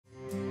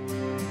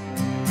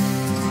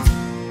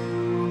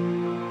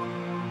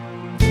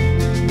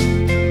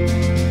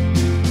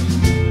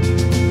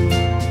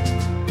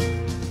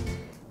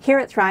Here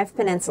at Thrive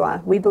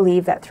Peninsula, we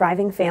believe that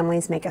thriving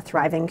families make a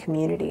thriving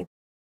community.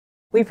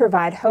 We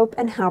provide hope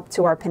and help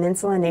to our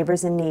Peninsula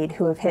neighbors in need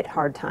who have hit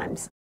hard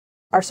times.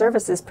 Our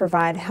services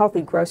provide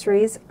healthy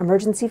groceries,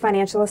 emergency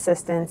financial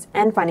assistance,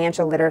 and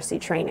financial literacy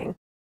training.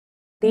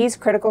 These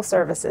critical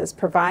services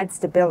provide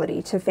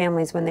stability to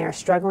families when they are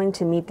struggling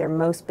to meet their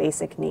most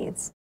basic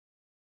needs.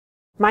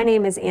 My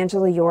name is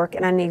Angela York,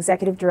 and I'm the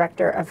Executive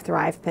Director of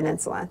Thrive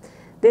Peninsula.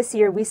 This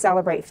year, we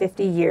celebrate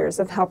 50 years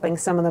of helping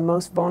some of the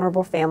most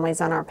vulnerable families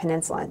on our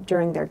peninsula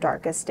during their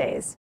darkest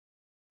days.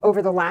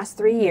 Over the last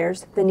 3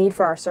 years, the need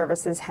for our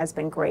services has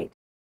been great.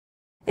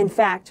 In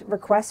fact,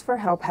 requests for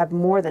help have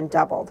more than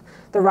doubled.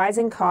 The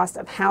rising cost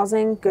of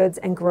housing, goods,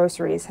 and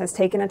groceries has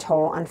taken a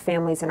toll on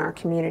families in our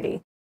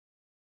community.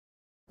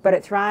 But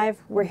at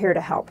Thrive, we're here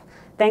to help.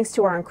 Thanks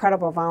to our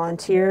incredible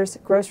volunteers,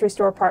 grocery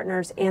store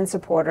partners, and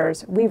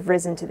supporters, we've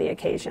risen to the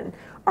occasion.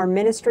 Our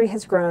ministry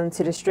has grown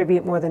to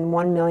distribute more than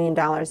 $1 million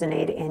in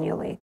aid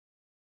annually.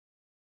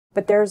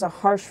 But there's a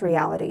harsh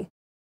reality.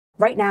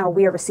 Right now,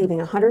 we are receiving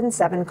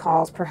 107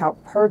 calls for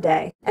help per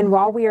day, and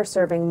while we are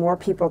serving more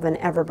people than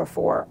ever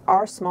before,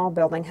 our small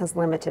building has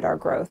limited our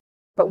growth.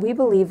 But we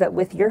believe that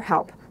with your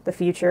help, the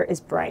future is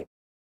bright.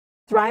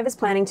 Thrive is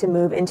planning to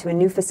move into a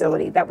new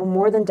facility that will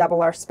more than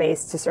double our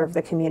space to serve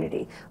the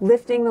community,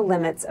 lifting the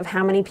limits of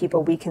how many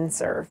people we can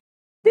serve.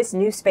 This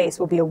new space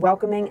will be a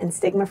welcoming and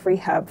stigma-free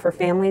hub for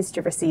families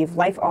to receive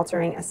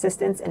life-altering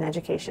assistance and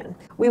education.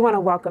 We want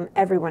to welcome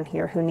everyone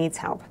here who needs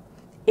help.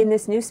 In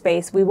this new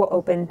space, we will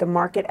open the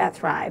Market at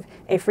Thrive,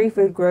 a free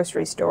food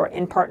grocery store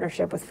in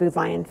partnership with Food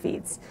Lion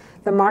Feeds.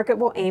 The market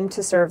will aim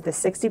to serve the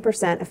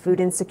 60% of food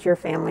insecure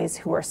families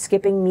who are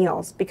skipping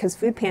meals because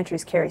food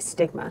pantries carry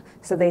stigma,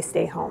 so they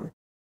stay home.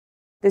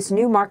 This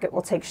new market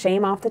will take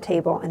shame off the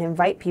table and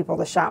invite people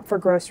to shop for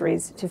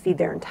groceries to feed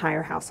their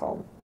entire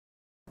household.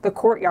 The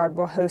courtyard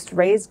will host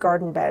raised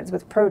garden beds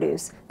with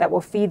produce that will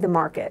feed the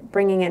market,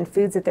 bringing in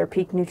foods at their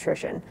peak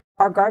nutrition.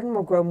 Our garden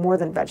will grow more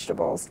than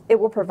vegetables. It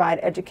will provide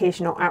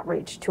educational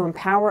outreach to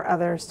empower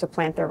others to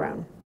plant their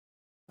own.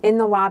 In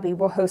the lobby,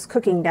 we'll host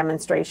cooking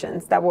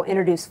demonstrations that will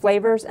introduce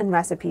flavors and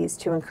recipes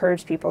to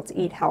encourage people to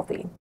eat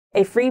healthy.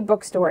 A free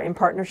bookstore in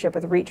partnership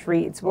with Reach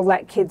Reads will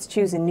let kids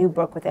choose a new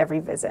book with every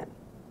visit.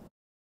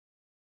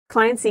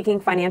 Clients seeking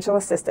financial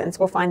assistance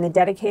will find the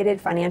dedicated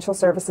financial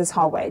services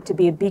hallway to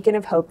be a beacon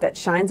of hope that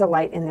shines a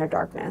light in their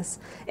darkness.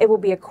 It will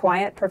be a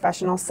quiet,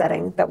 professional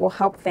setting that will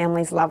help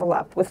families level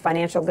up with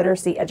financial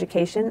literacy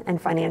education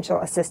and financial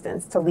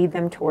assistance to lead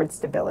them towards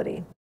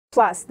stability.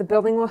 Plus, the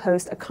building will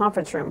host a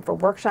conference room for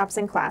workshops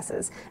and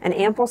classes, and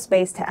ample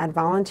space to add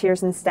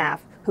volunteers and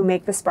staff who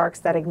make the sparks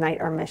that ignite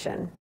our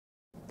mission.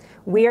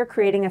 We are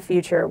creating a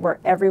future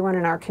where everyone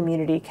in our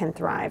community can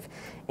thrive.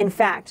 In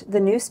fact, the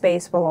new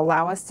space will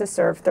allow us to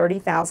serve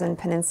 30,000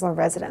 Peninsula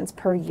residents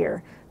per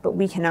year, but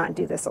we cannot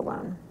do this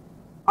alone.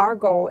 Our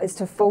goal is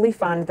to fully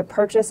fund the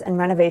purchase and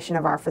renovation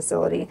of our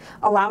facility,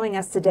 allowing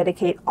us to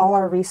dedicate all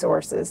our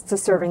resources to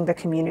serving the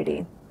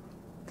community.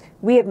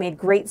 We have made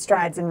great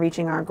strides in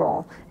reaching our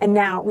goal, and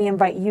now we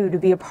invite you to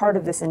be a part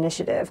of this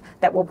initiative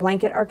that will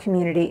blanket our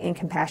community in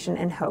compassion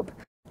and hope.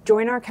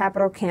 Join our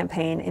capital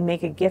campaign and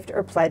make a gift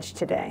or pledge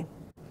today.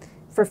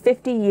 For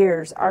 50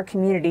 years, our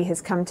community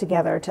has come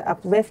together to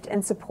uplift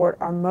and support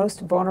our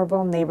most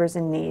vulnerable neighbors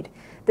in need.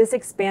 This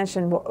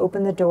expansion will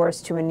open the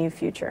doors to a new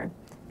future,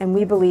 and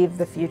we believe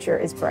the future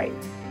is bright.